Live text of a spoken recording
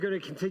We're going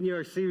to continue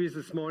our series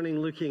this morning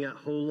looking at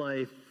whole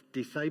life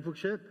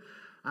discipleship.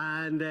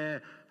 And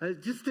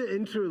just to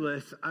intro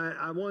this,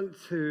 I want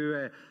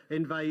to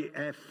invite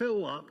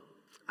Phil up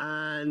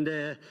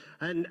and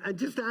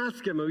just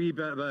ask him a wee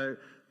bit about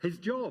his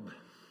job.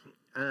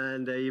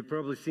 And you've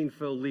probably seen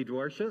Phil lead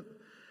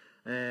worship,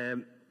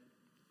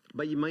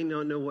 but you might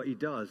not know what he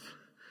does.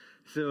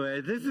 So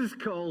this is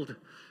called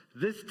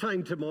This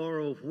Time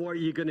Tomorrow, What Are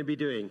You Going to Be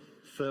Doing?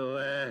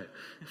 So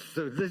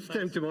this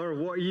time tomorrow,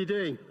 what are you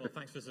doing? Well,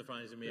 thanks for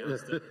surprising me,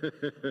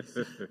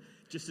 Alasdair.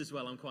 Just as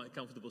well, I'm quite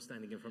comfortable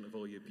standing in front of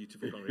all your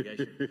beautiful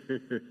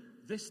congregation.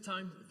 This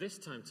time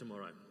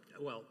tomorrow.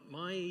 Well,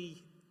 my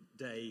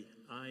day,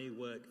 I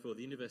work for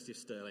the University of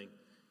Stirling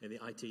in the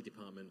IT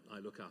department. I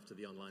look after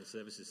the online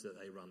services that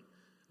they run,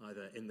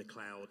 either in the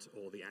cloud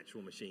or the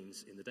actual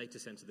machines in the data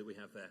center that we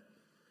have there.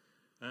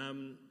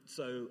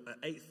 So at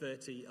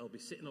 8:30, I'll be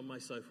sitting on my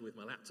sofa with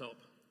my laptop.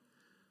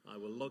 I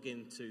will log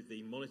into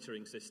the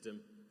monitoring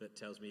system that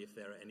tells me if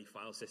there are any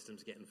file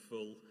systems getting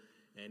full,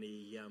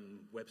 any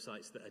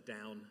websites that are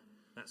down,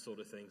 that sort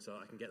of thing, so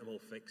I can get them all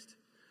fixed.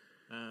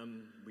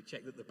 We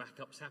check that the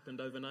backups happened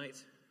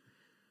overnight,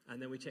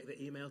 and then we check the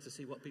email to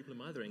see what people are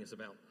mothering us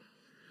about.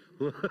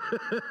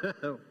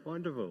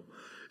 Wonderful.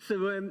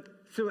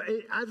 So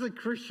as a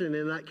Christian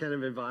in that kind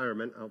of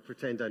environment, I'll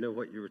pretend I know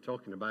what you were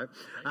talking about.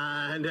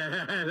 And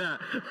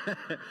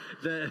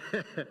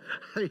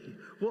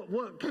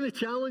what kind of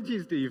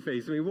challenges do you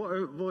face? I mean,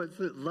 what's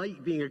it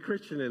like being a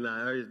Christian in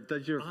that? Or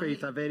does your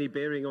faith have any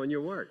bearing on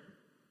your work?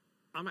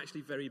 I'm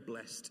actually very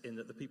blessed in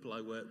that the people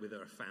I work with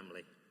are a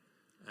family,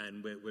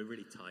 and we're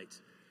really tight.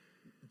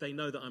 They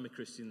know that I'm a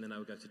Christian. They know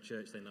I go to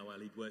church. They know I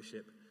lead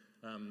worship.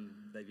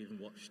 They've even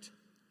watched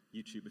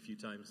YouTube a few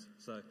times,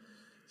 so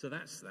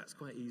that's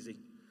quite easy.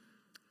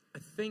 I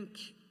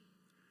think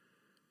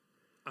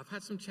I've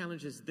had some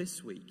challenges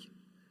this week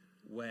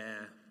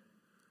where,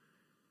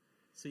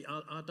 see,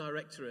 our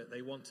directorate,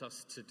 they want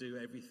us to do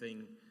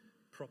everything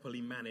properly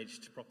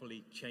managed,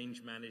 properly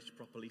change managed,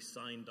 properly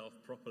signed off,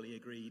 properly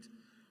agreed,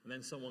 and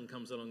then someone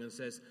comes along and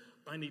says,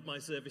 I need my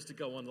service to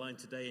go online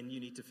today and you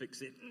need to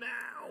fix it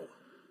now.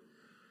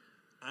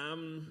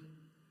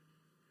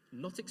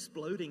 Not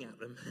exploding at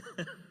them.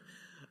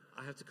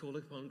 I have to call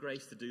upon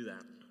grace to do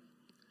that.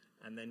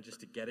 And then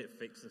just to get it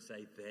fixed and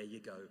say, there you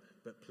go.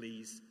 But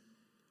please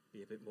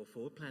be a bit more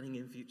forward planning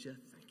in future.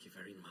 Thank you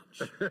very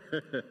much.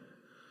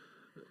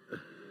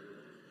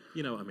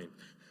 You know what I mean?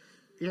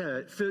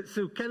 Yeah,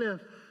 so kind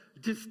of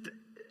just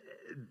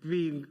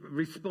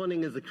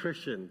responding as a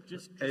Christian.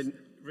 Just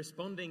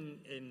responding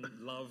in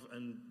love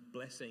and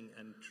blessing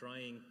and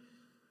trying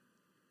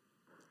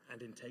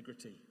and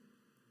integrity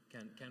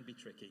can be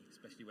tricky,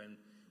 especially when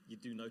you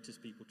do notice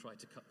people try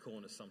to cut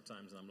corners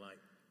sometimes, and I'm like,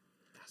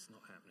 that's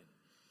not happening.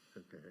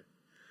 Okay.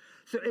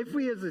 So if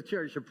we as a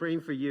church are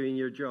praying for you in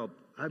your job,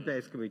 how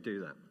best can we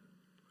do that?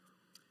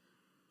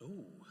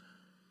 Oh,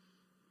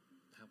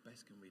 how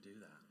best can we do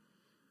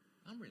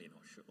that? I'm really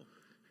not sure.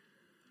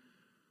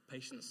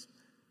 Patience.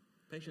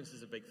 Patience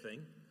is a big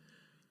thing.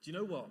 Do you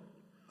know what?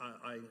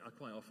 I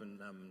quite often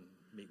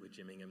meet with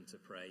Jim Ingham to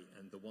pray,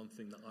 and the one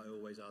thing that I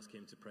always ask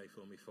him to pray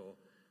for me for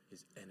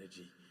is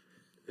energy.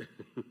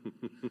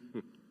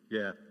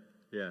 Yeah.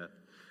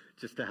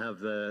 Just to have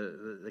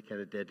the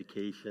kind of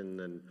dedication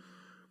and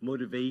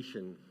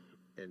motivation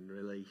in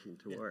relation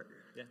to work.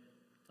 Yeah.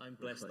 I'm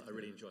blessed that I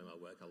really enjoy my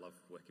work. I love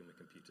working with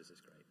computers.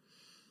 It's great.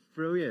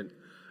 Brilliant.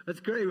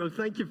 That's great. Well,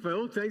 thank you,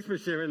 Phil. Thanks for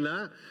sharing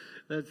that.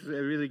 That's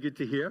really good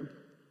to hear.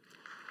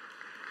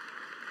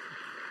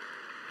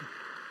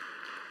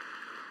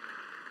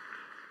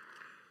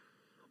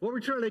 What we're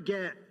trying to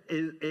get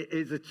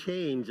is a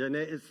change, and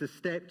it's a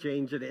step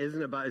change, and it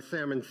isn't about a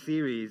sermon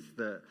series.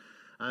 That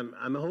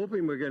I'm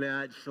hoping we're going to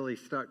actually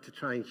start to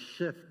try and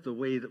shift the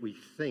way that we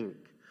think,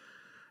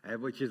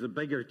 which is a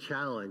bigger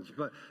challenge.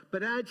 But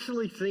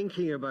actually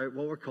thinking about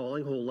what we're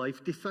calling whole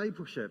life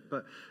discipleship,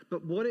 but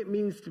what it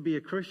means to be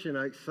a Christian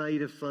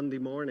outside of Sunday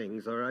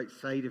mornings or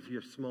outside of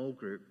your small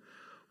group,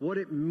 what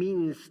it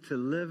means to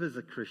live as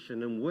a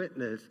Christian and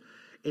witness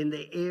in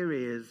the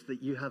areas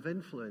that you have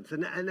influence.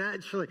 And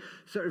actually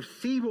sort of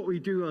see what we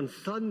do on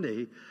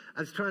Sunday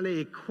as trying to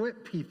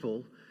equip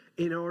people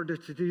in order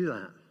to do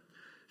that.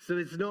 So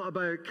it's not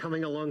about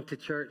coming along to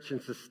church and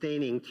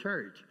sustaining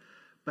church,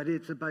 but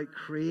it's about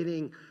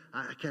creating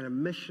a kind of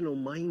missional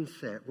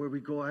mindset where we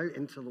go out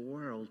into the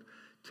world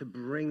to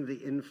bring the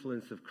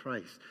influence of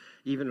Christ,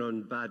 even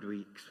on bad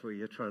weeks where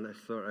you're trying to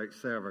sort out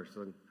servers.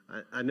 And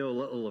I know a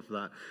little of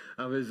that.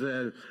 I was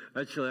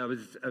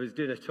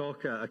doing a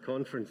talk at a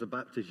conference, a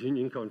Baptist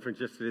Union conference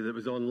yesterday that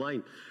was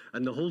online,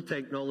 and the whole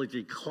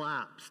technology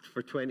collapsed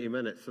for 20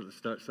 minutes at the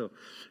start. So,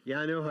 yeah,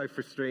 I know how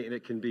frustrating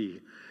it can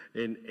be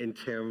in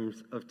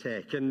terms of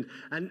tech. And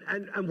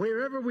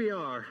wherever we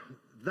are,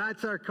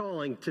 that's our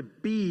calling, to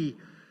be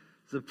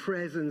the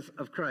presence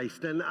of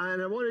Christ. And I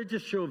want to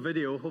just show a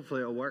video,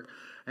 hopefully it'll work,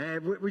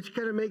 which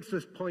kind of makes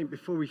this point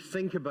before we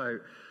think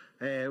about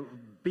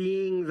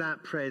being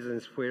that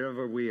presence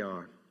wherever we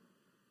are.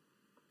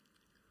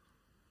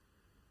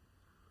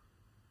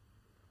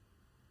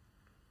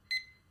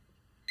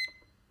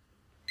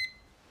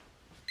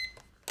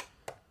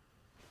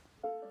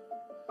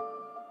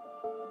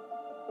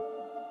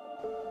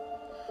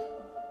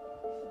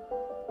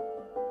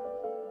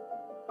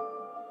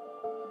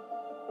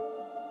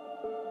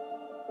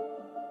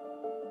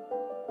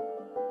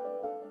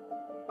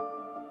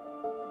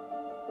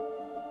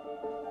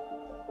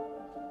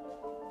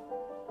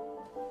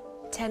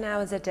 10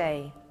 hours a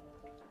day.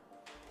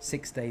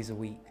 6 days a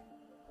week.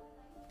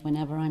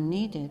 Whenever I'm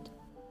needed.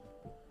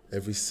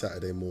 Every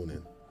Saturday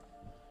morning.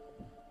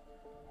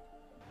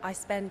 I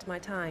spend my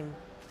time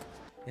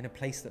In a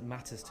place that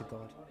matters to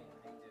God.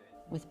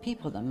 With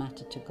people that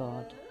matter to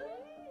God.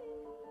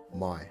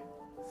 My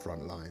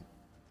front line.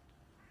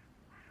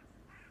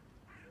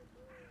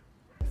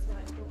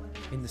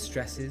 In the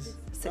stresses.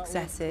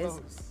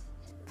 successes,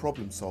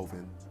 Problem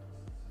solving.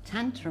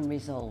 Tantrum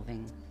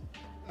resolving.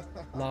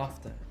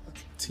 Laughter.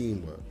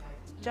 Teamwork.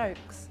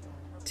 jokes,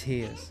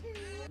 Tears.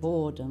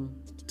 Boredom.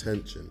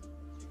 Tension.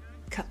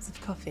 cups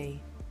of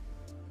coffee.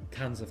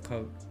 Cans of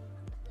Coke.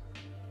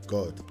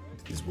 God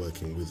is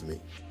working with me.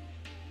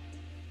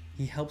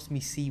 He helps me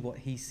see what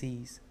he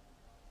sees.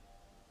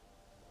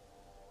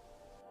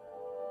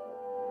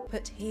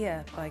 Put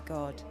here by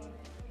God.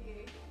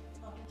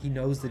 He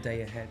knows the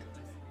day ahead.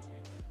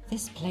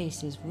 This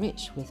place is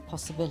rich with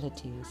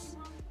possibilities.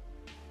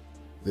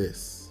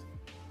 This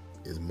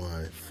is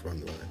my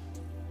front line.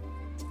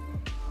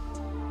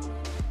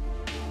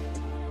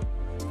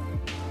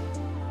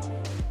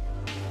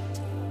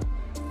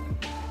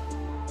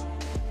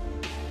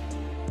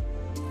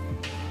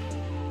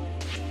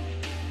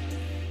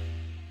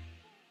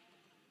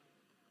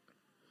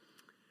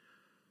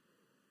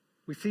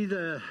 We see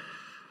the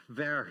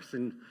verse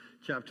in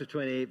chapter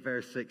 28,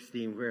 verse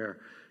 16, where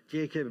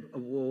Jacob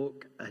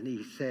awoke and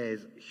he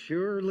says,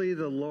 "Surely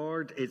the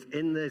Lord is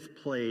in this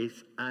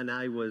place, and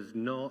I was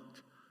not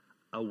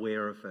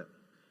aware of it."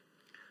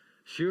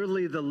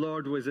 Surely the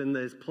Lord was in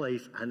this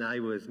place, and I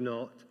was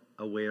not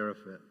aware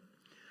of it.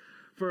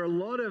 For a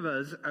lot of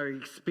us, our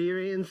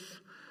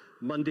experience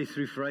Monday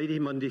through Friday,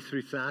 Monday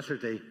through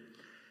Saturday,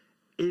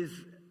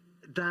 is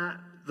that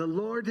the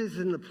Lord is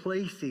in the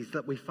places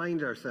that we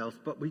find ourselves,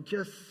 but we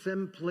just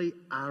simply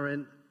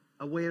aren't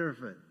aware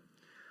of it.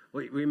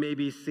 We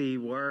maybe see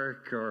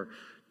work or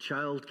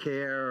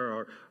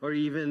childcare or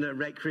even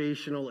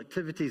recreational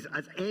activities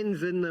as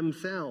ends in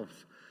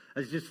themselves,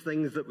 as just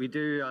things that we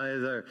do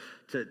either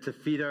to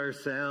feed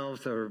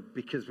ourselves or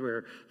because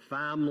we're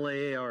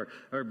family or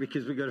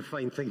because we've got to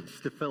find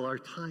things to fill our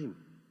time.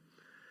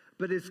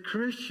 But as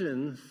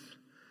Christians,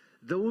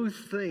 those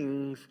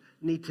things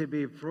need to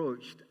be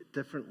approached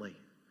differently.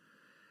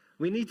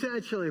 We need to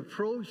actually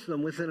approach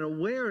them with an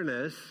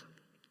awareness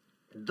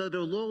that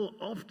although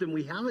often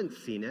we haven't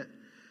seen it,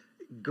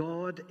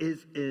 God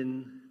is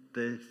in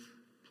this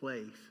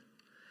place.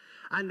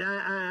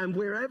 And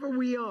wherever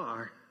we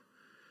are,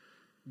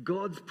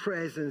 God's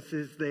presence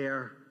is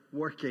there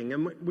working.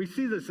 And we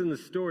see this in the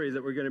story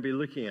that we're going to be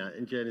looking at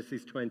in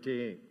Genesis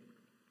 28.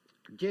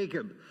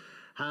 Jacob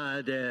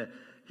had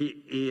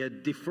he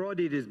had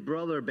defrauded his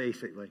brother,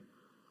 basically.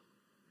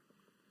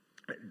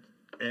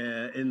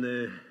 In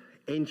the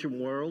ancient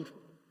world,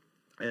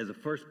 as a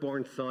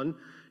firstborn son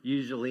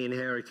usually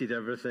inherited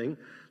everything.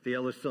 The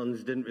other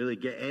sons didn't really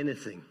get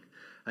anything.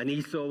 And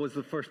Esau was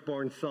the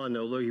firstborn son,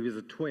 although he was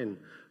a twin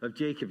of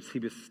Jacob's. He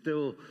was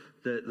still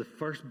the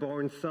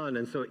firstborn son.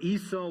 And so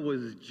Esau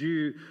was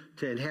due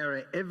to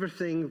inherit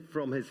everything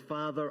from his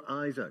father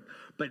Isaac.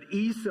 But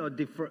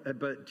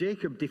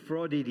Jacob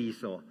defrauded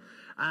Esau.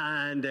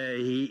 And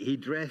he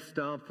dressed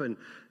up, and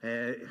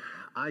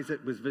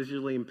Isaac was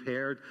visually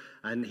impaired,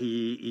 and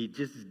he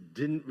just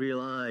didn't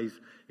realize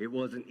it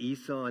wasn't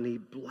Esau, and he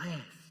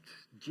blessed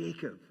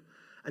Jacob.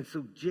 And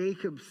so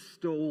Jacob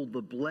stole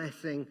the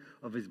blessing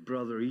of his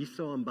brother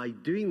Esau, and by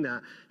doing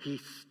that, he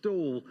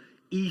stole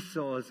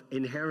Esau's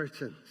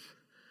inheritance.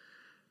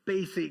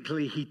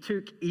 Basically, he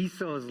took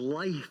Esau's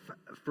life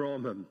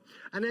from him.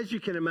 And as you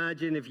can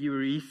imagine, if you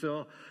were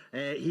Esau,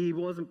 he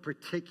wasn't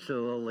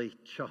particularly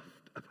chuffed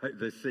about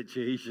this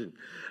situation.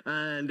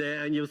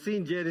 And you'll see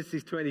in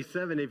Genesis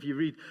 27, if you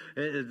read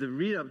the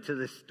read up to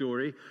this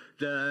story,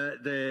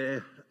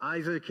 the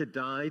Isaac had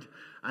died,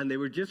 and they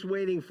were just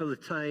waiting for the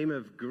time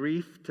of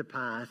grief to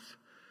pass,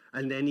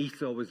 and then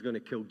Esau was going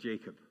to kill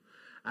Jacob.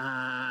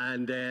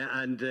 And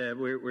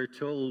we're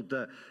told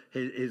that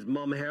his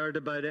mom heard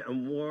about it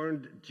and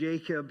warned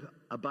Jacob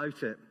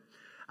about it.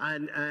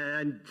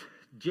 And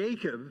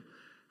Jacob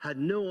had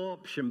no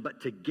option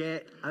but to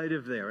get out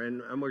of there.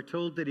 And we're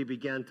told that he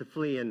began to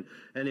flee, and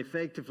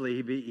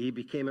effectively he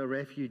became a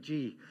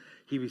refugee.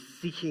 He was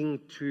seeking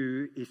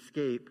to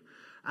escape.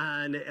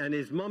 And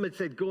his mom had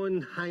said, "Go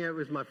and hang out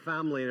with my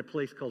family in a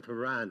place called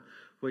Haran,"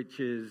 which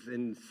is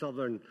in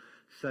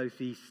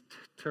southeast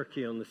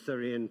Turkey on the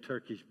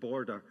Syrian-Turkish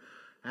border.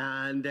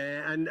 And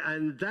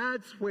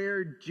that's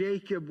where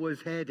Jacob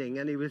was heading,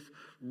 and he was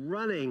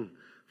running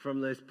from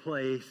this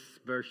place,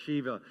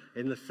 Beersheba,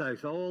 in the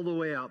south, all the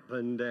way up.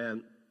 And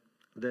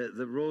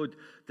the road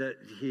that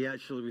he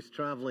actually was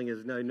traveling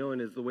is now known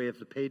as the Way of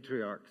the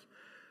Patriarchs.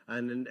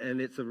 And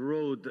it's a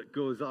road that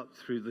goes up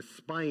through the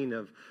spine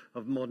of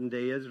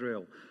modern-day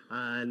Israel.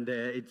 And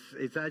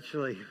it's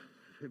actually,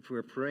 if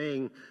we're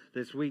praying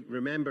this week,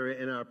 remember it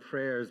in our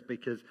prayers,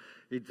 because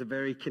it's a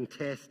very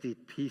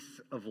contested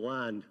piece of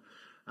land.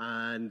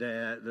 And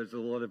there's a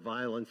lot of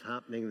violence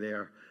happening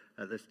there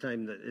at this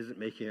time that isn't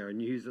making our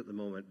news at the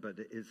moment, but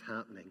it is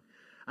happening.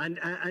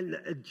 And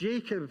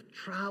Jacob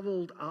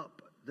traveled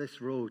up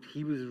this road.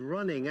 He was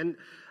running. And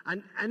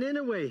in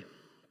a way,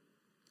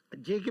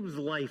 Jacob's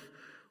life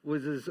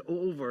was as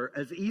over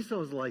as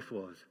Esau's life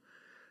was.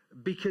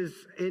 Because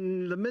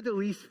in the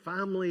Middle East,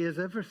 family is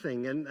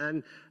everything.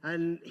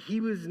 And he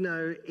was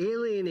now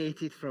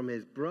alienated from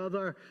his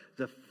brother.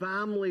 The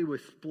family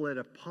was split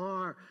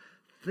apart.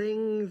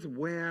 Things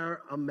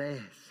were a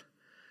mess.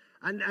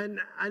 And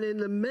in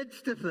the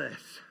midst of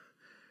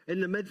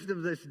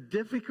this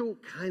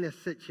difficult kind of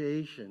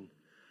situation,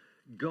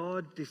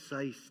 God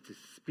decides to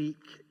speak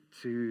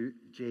to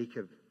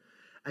Jacob.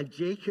 And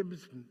Jacob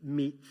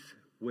meets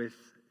with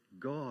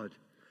God.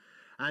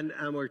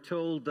 And we're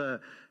told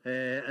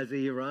as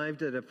he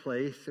arrived at a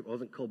place, it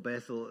wasn't called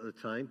Bethel at the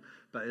time,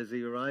 but as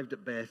he arrived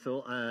at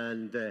Bethel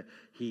and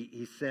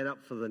he set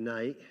up for the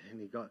night,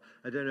 and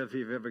I don't know if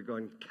you've ever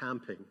gone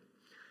camping.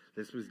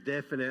 This was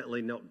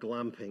definitely not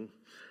glamping,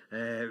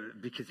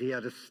 because he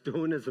had a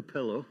stone as a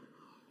pillow.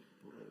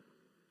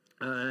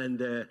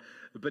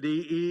 But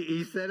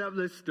he set up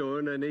this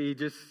stone, and he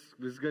just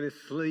was going to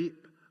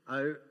sleep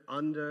out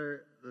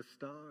under the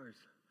stars.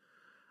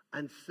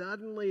 And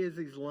suddenly, as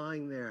he's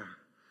lying there,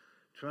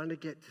 trying to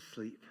get to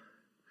sleep,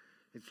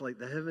 it's like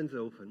the heavens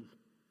open,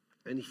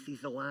 and he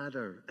sees a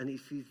ladder, and he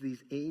sees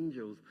these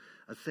angels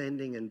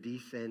ascending and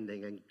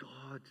descending, and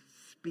God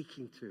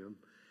speaking to him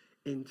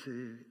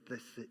into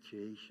this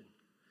situation.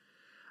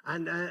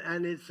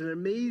 And it's an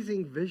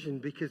amazing vision,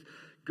 because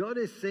God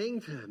is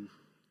saying to him,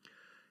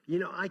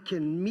 I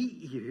can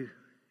meet you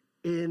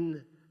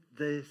in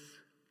this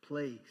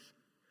place.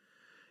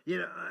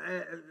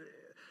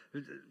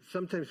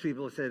 Sometimes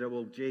people have said,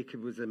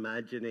 Jacob was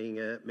imagining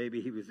it.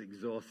 Maybe he was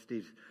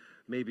exhausted.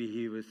 Maybe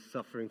he was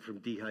suffering from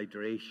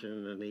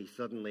dehydration and he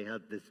suddenly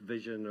had this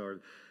vision or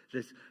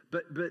this.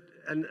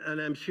 And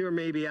I'm sure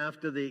maybe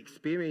after the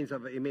experience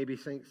of it, he maybe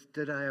thinks,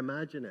 did I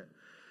imagine it?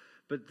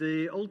 But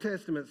the Old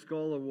Testament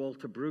scholar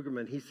Walter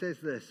Brueggemann, he says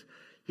this.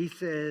 He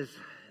says,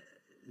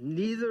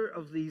 neither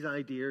of these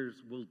ideas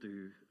will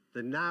do.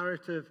 The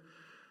narrative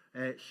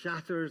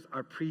shatters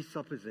our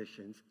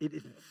presuppositions. It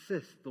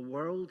insists the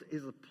world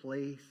is a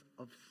place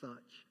of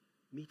such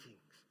meetings.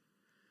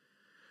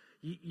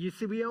 You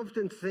see, we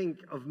often think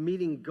of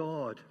meeting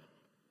God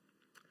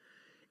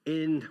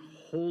in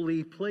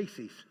holy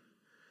places,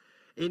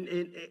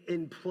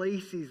 in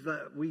places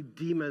that we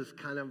deem as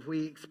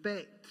we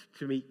expect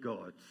to meet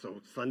God.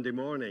 So Sunday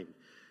morning,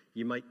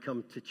 you might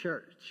come to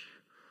church,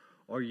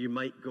 or you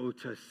might go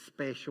to a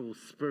special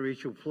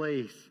spiritual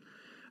place,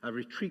 a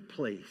retreat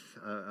place.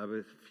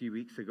 A few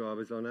weeks ago, I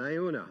was on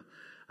Iona,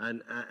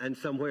 and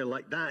somewhere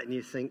like that, and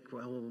you think,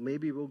 well,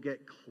 maybe we'll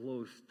get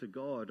close to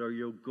God, or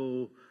you'll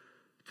go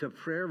to a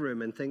prayer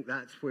room and think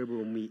that's where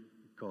we'll meet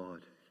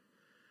God.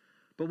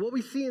 But what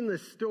we see in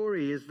this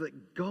story is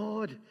that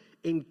God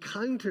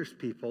encounters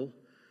people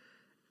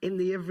in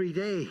the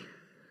everyday,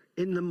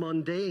 in the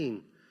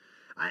mundane.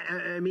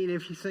 I mean,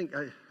 if you think,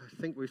 I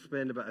think we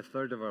spend about a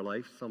third of our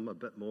life, some a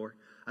bit more,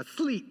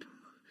 asleep.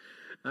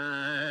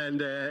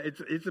 And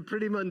it's a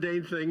pretty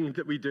mundane thing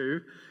that we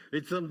do.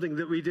 It's something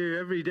that we do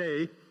every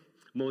day,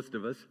 most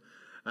of us.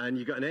 And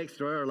you got an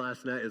extra hour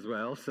last night as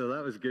well, so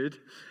that was good.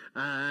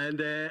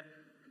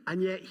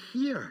 And yet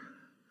here,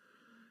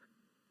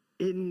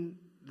 in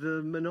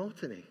the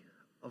monotony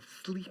of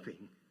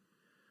sleeping,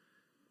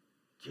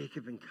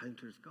 Jacob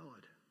encounters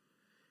God.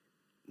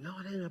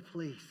 Not in a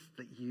place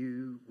that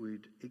you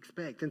would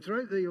expect. And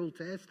throughout the Old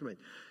Testament,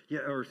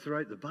 or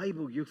throughout the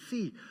Bible, you'll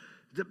see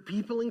that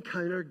people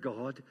encounter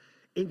God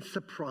in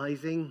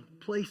surprising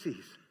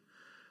places.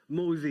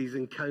 Moses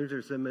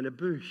encounters him in a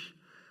bush.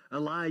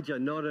 Elijah,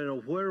 not in a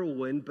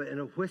whirlwind, but in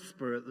a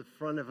whisper at the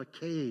front of a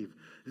cave.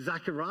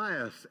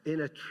 Zacharias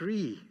in a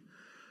tree.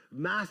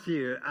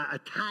 Matthew at a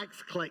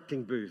tax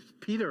collecting booth.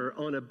 Peter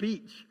on a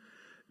beach.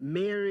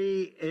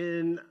 Mary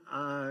in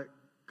a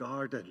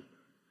garden.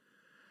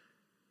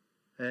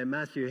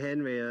 Matthew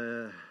Henry,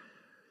 a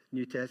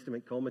New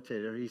Testament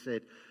commentator, he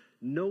said,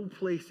 no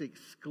place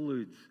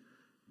excludes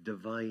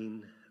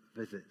divine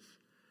visits.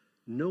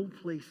 No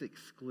place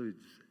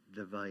excludes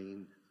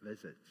divine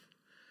visits.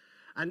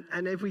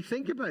 And if we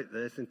think about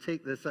this and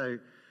take this out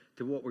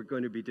to what we're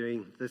going to be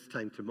doing this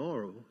time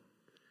tomorrow,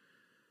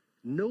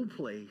 no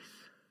place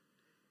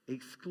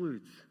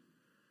excludes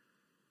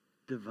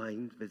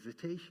divine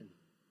visitation.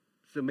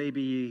 So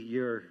maybe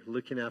you're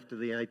looking after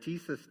the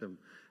IT system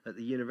at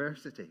the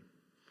university.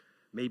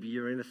 Maybe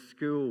you're in a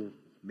school.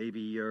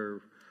 Maybe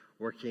you're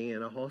working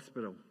in a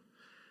hospital.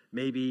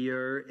 Maybe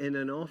you're in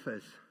an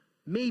office.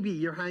 Maybe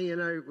you're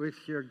hanging out with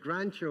your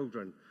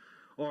grandchildren,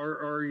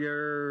 or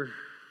you're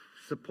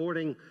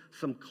supporting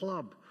some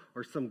club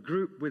or some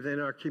group within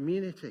our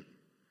community.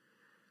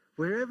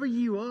 Wherever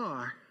you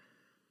are,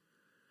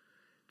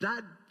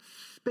 that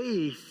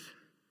space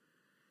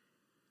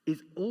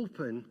is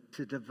open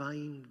to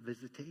divine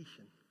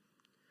visitation.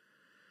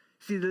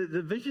 See,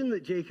 the vision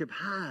that Jacob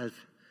has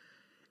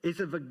is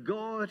of a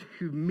God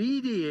who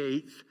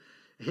mediates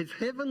his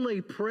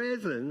heavenly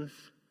presence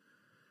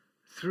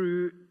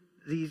through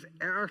these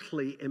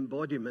earthly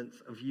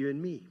embodiments of you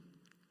and me.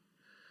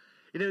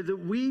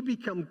 That we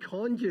become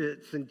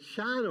conduits and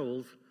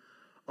channels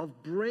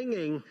of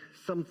bringing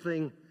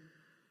something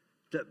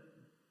that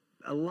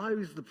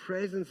allows the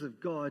presence of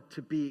God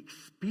to be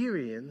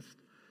experienced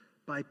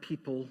by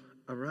people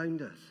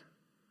around us.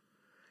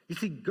 You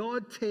see,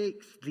 God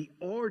takes the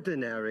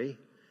ordinary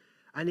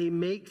and he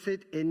makes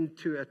it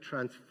into a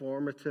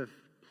transformative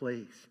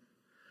place.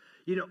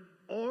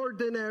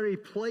 Ordinary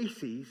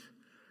places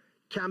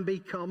can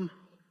become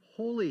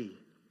holy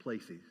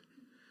places.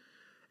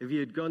 If you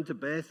had gone to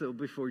Bethel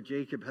before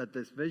Jacob had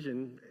this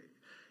vision,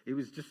 it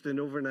was just an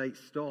overnight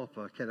stop,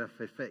 a kind of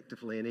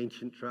effectively an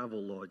ancient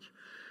travel lodge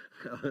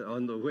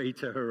on the way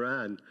to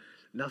Haran.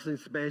 Nothing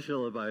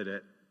special about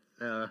it.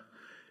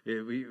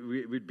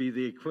 It would be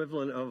the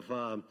equivalent of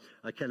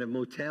a kind of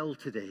motel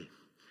today.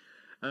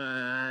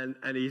 And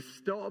he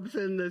stops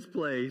in this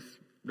place,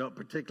 not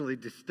particularly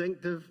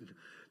distinctive,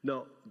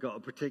 not got a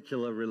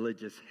particular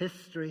religious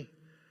history.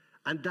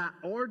 And that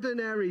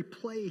ordinary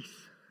place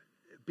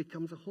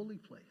becomes a holy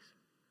place.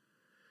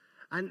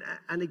 And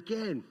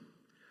again,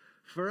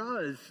 for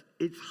us,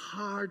 it's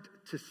hard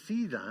to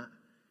see that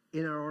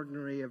in our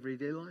ordinary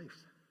everyday lives.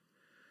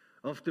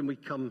 Often we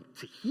come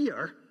to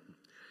here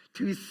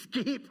to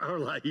escape our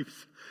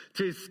lives,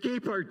 to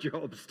escape our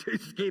jobs, to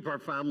escape our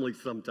families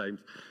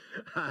sometimes.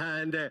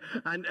 And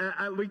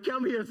we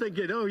come here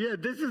thinking, oh yeah,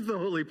 this is the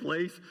holy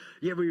place.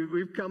 Yeah,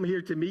 we've come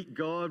here to meet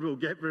God, we'll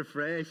get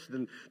refreshed,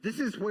 and this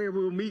is where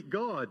we'll meet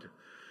God.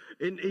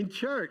 In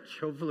church,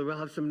 hopefully we'll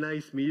have some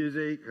nice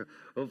music,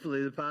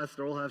 hopefully the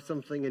pastor will have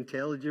something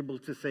intelligible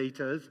to say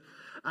to us,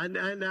 and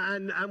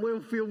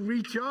we'll feel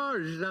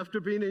recharged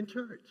after being in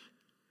church.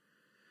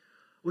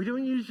 We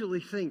don't usually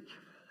think,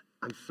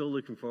 I'm so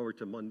looking forward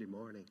to Monday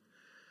morning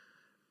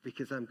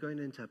because I'm going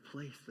into a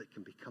place that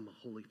can become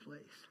a holy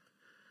place.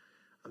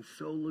 I'm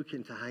so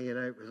looking to hanging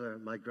out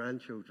with my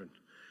grandchildren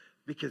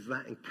because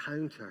that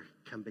encounter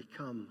can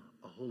become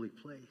a holy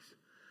place.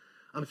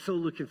 I'm so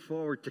looking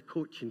forward to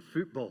coaching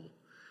football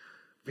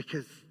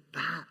because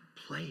that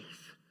place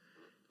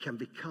can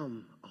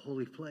become a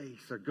holy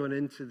place, or going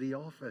into the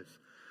office,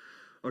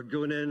 or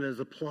going in as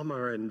a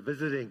plumber and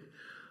visiting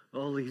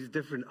all these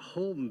different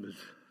homes,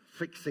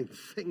 fixing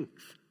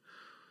sinks,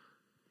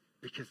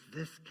 because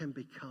this can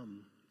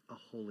become a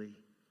holy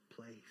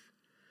place.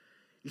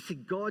 You see,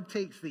 God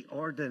takes the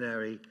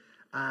ordinary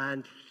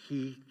and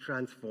he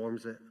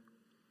transforms it.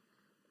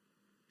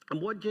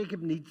 And what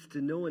Jacob needs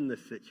to know in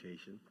this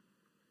situation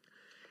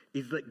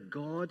is that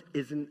God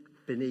isn't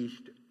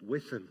finished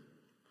with him.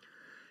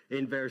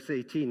 In verse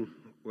 15,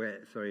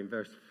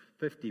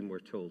 we're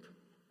told,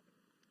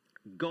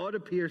 God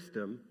appears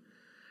to him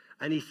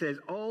and he says,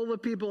 all the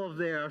people of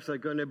the earth are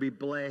going to be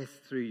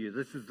blessed through you.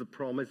 This is the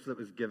promise that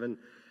was given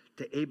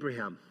to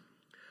Abraham.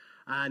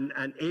 And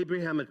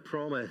Abraham had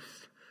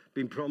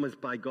been promised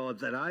by God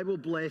that I will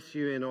bless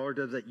you in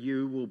order that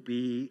you will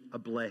be a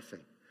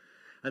blessing.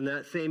 And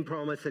that same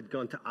promise had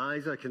gone to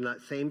Isaac, and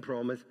that same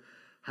promise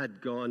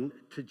had gone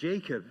to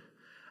Jacob.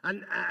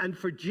 And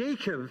for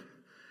Jacob,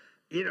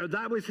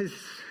 that was his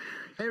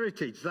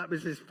heritage. That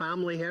was his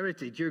family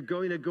heritage. You're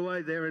going to go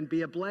out there and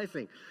be a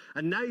blessing.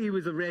 And now he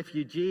was a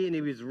refugee and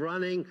he was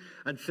running,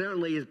 and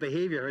certainly his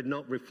behavior had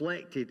not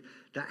reflected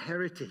that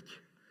heritage.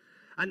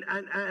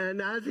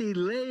 And as he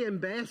lay in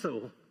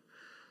Bethel,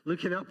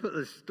 looking up at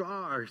the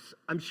stars,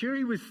 I'm sure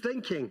he was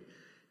thinking,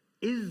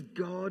 is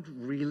God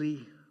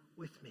really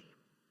with me?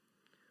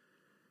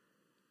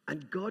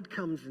 And God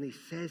comes and he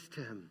says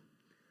to him,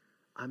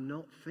 I'm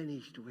not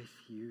finished with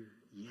you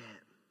yet.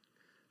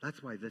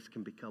 That's why this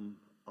can become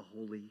a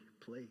holy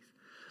place.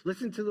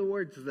 Listen to the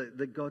words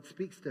that God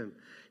speaks to him.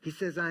 He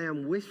says, I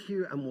am with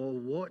you and will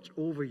watch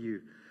over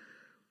you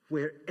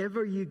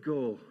wherever you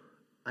go,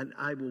 and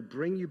I will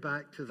bring you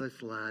back to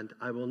this land.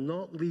 I will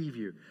not leave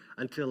you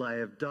until I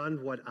have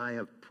done what I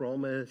have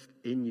promised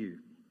in you.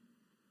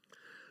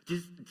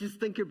 Just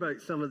think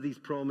about some of these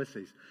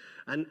promises.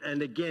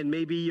 And again,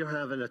 maybe you're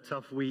having a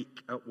tough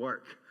week at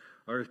work,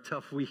 or a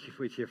tough week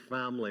with your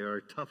family, or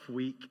a tough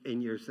week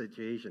in your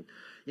situation.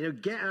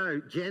 Get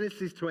out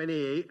Genesis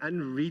 28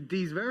 and read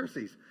these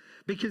verses.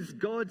 Because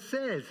God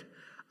says,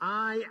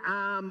 I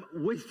am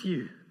with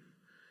you.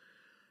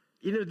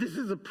 This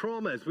is a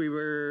promise. We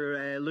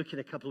were looking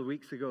a couple of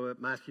weeks ago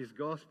at Matthew's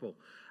Gospel,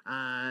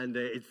 and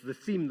it's the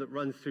theme that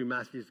runs through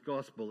Matthew's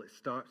Gospel. It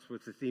starts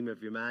with the theme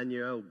of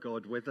Emmanuel,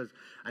 God with us,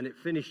 and it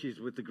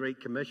finishes with the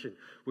Great Commission,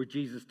 where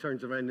Jesus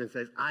turns around and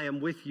says, I am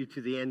with you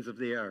to the ends of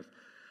the earth.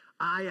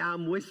 I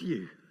am with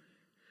you.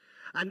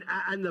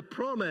 And the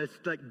promise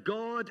that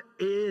God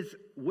is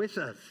with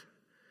us,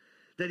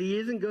 that he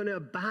isn't going to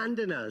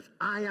abandon us.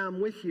 I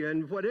am with you.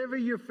 And whatever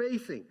you're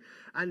facing,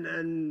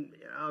 and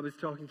I was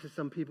talking to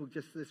some people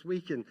just this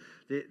week, and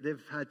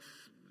they've had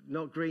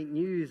not great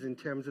news in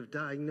terms of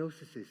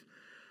diagnoses.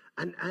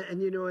 And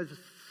as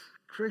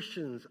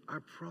Christians, our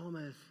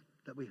promise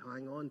that we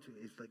hang on to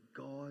is that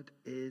God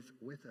is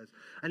with us.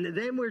 And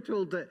then we're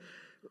told that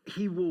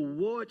he will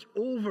watch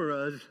over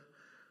us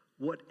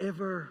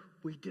whatever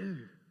we do.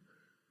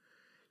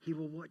 He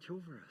will watch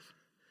over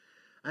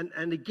us.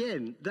 And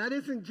again, that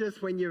isn't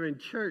just when you're in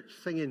church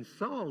singing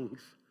songs.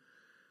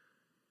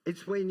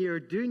 It's when you're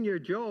doing your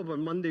job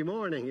on Monday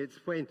morning. It's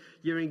when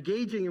you're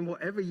engaging in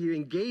whatever you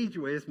engage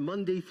with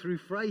Monday through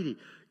Friday.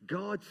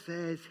 God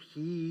says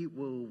he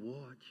will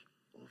watch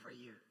over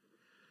you.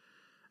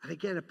 And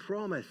again, a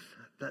promise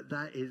that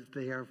that is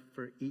there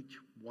for each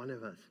one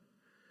of us.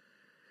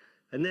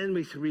 And then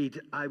we read,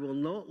 I will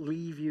not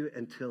leave you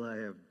until I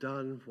have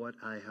done what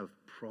I have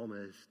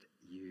promised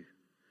you.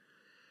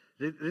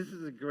 This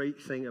is a great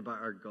thing about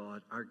our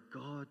God. Our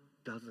God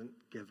doesn't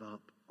give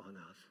up on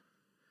us.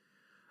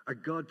 Our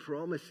God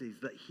promises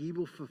that he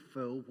will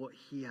fulfill what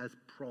he has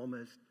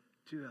promised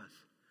to us.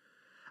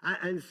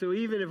 And so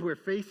even if we're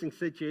facing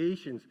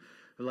situations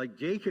like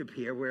Jacob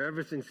here, where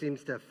everything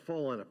seems to have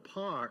fallen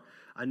apart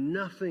and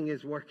nothing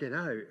is working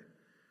out,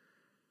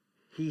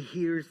 he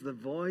hears the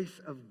voice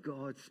of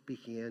God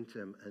speaking into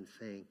him and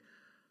saying,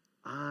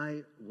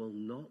 I will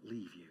not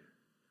leave you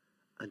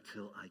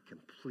until I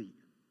complete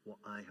what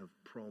I have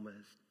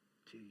promised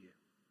to you.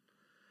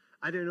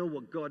 I don't know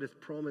what God has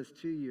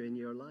promised to you in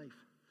your life.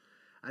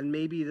 And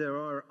maybe there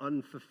are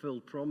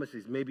unfulfilled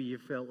promises. Maybe you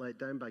felt let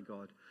down by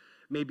God.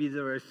 Maybe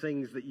there are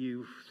things that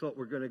you thought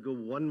were going to go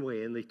one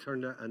way and they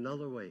turned out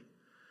another way.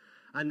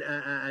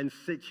 And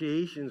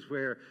situations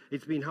where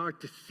it's been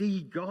hard to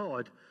see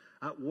God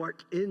at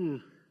work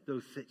in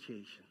those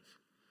situations.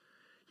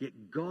 Yet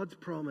God's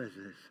promise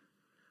is,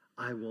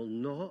 I will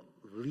not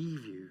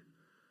leave you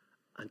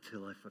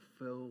until I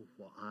fulfill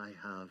what I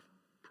have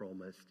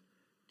promised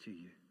to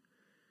you.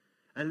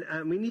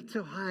 And we need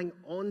to hang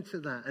on to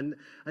that.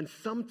 And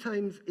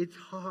sometimes it's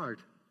hard.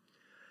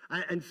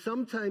 And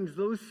sometimes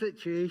those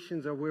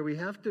situations are where we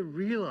have to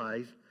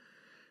realize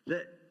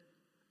that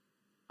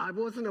I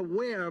wasn't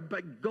aware,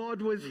 but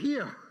God was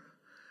here.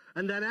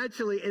 And that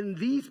actually in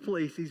these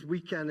places we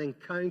can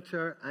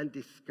encounter and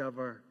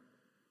discover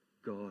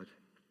God.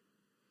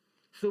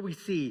 So we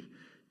see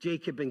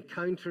Jacob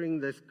encountering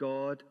this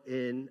God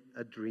in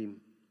a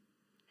dream.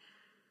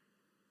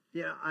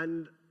 Yeah,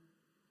 and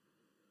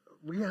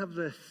we have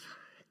this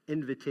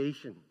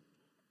invitation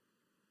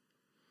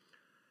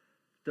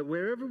that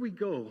wherever we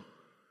go,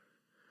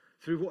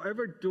 through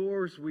whatever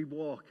doors we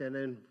walk and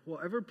in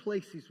whatever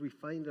places we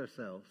find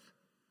ourselves,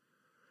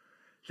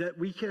 that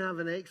we can have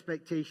an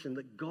expectation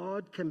that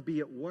God can be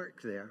at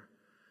work there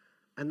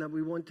and that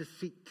we want to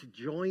seek to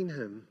join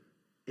him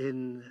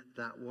in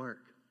that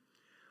work.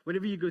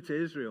 Whenever you go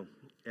to Israel,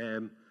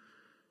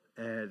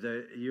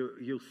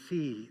 you'll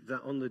see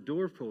that on the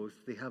doorposts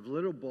they have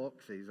little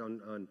boxes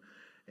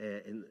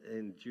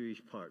in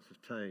Jewish parts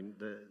of town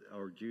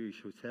or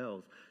Jewish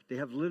hotels. They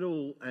have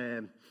little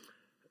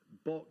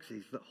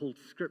boxes that hold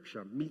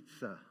scripture,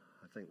 mitzvah,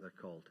 I think they're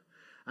called.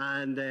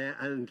 And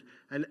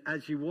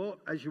as you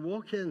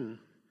walk in,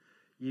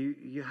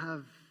 you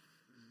have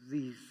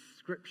these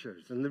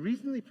scriptures. And the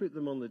reason they put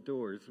them on the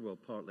doors, well,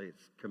 partly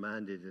it's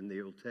commanded in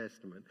the Old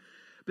Testament,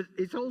 but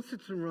it's also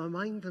to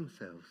remind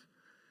themselves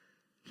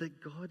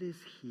that God is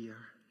here,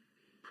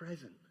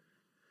 present.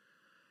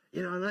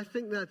 You know, and I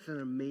think that's an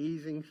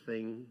amazing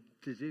thing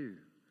to do.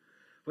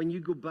 When you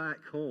go back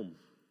home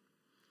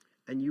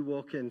and you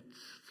walk in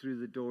through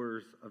the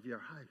doors of your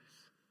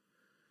house,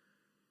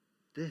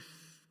 this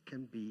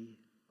can be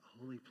a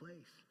holy place.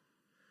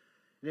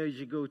 You know, as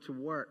you go to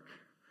work,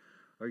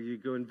 or you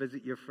go and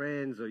visit your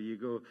friends, or you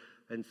go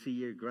and see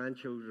your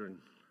grandchildren,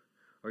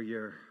 or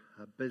you're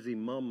a busy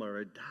mum or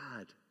a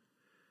dad,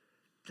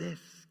 this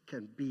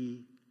can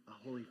be a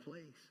holy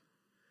place.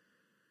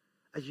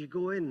 As you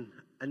go in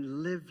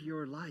and live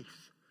your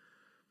life,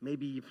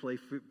 maybe you play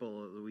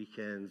football at the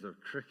weekends or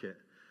cricket,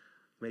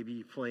 maybe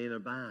you play in a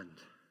band,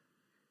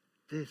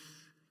 this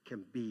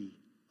can be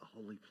a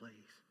holy place.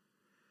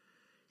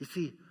 You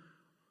see,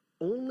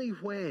 only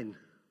when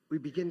we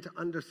begin to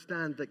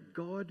understand that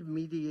God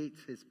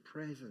mediates his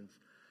presence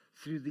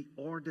through the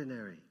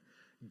ordinary,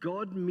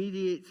 God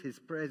mediates his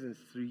presence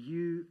through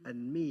you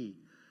and me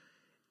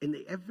in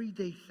the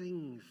everyday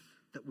things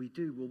that we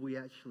do, will we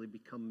actually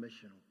become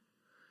missional.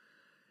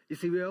 You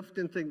see, we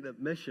often think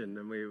that mission,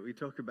 and we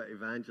talk about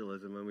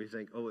evangelism, and we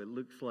think, oh, it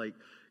looks like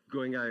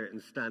going out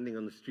and standing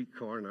on the street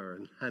corner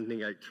and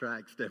handing out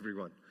tracts to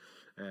everyone.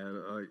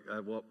 I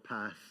walk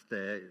past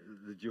the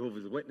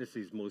Jehovah's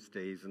Witnesses most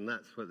days, and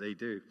that's what they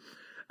do.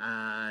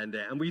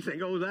 And we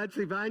think, oh, that's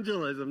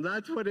evangelism.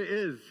 That's what it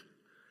is.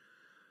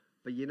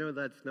 But you know,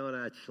 that's not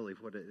actually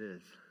what it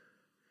is.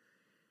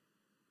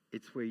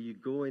 It's where you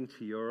go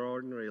into your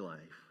ordinary life,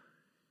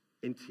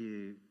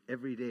 into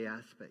everyday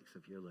aspects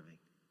of your living,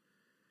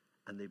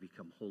 and they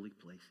become holy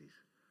places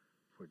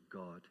where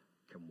God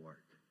can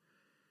work.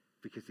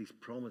 Because he's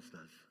promised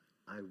us,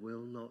 I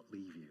will not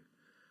leave you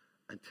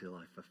until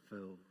I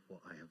fulfill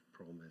what I have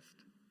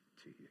promised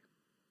to you.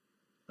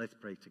 Let's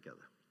pray together.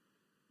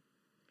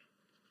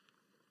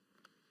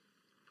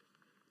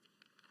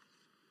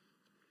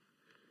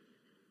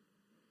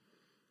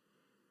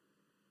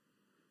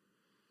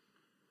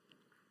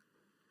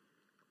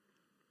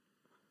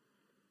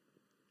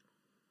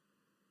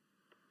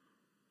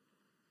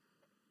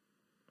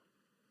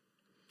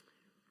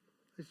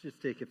 Let's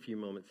just take a few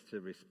moments to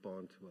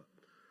respond to what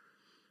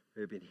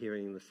we've been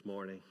hearing this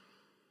morning.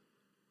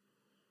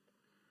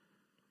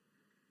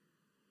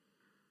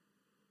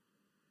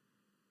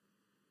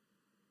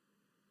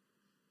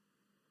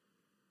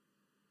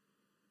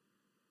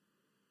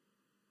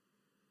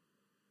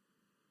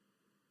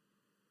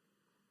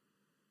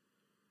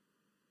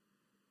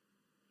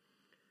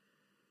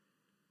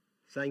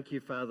 Thank you,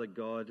 Father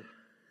God,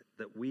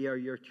 that we are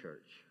your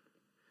church,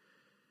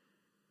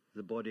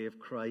 the body of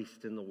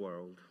Christ in the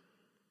world.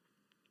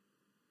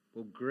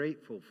 We're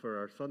grateful for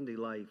our Sunday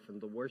life and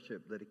the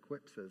worship that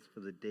equips us for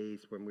the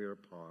days when we're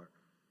apart.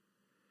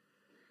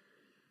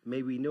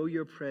 May we know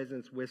your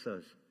presence with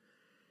us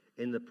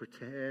in the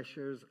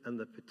pressures and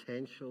the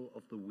potential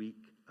of the week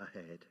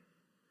ahead.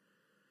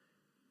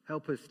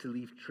 Help us to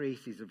leave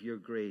traces of your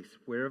grace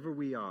wherever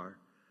we are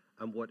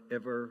and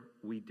whatever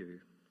we do.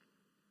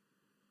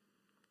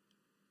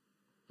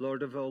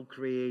 Lord of all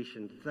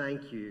creation,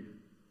 thank you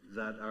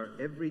that our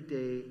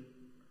everyday,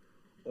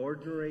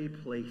 ordinary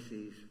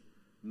places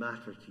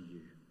matter to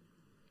you,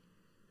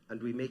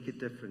 and we make a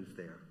difference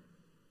there.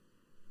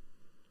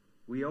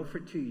 We offer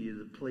to you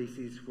the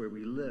places where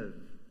we live,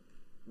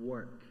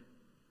 work,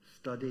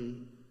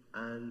 study,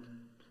 and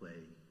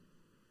play.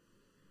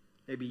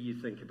 Maybe you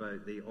think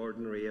about the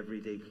ordinary,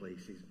 everyday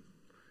places.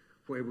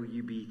 Where will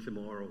you be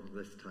tomorrow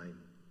this time?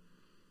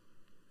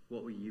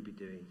 What will you be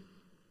doing?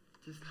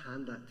 Just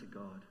hand that to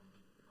God.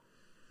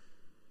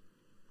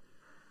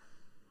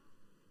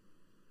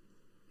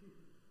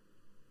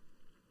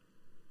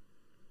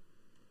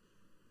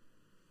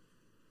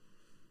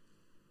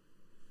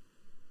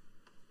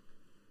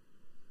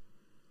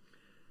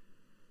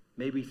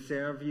 May we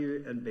serve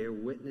you and bear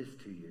witness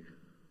to you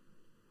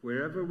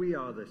wherever we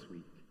are this week.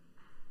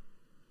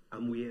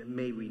 And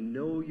may we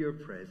know your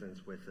presence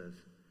with us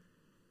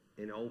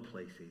in all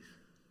places.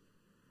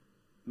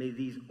 May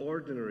these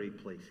ordinary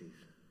places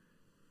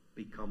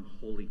become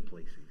holy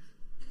places.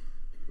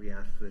 We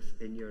ask this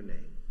in your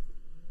name.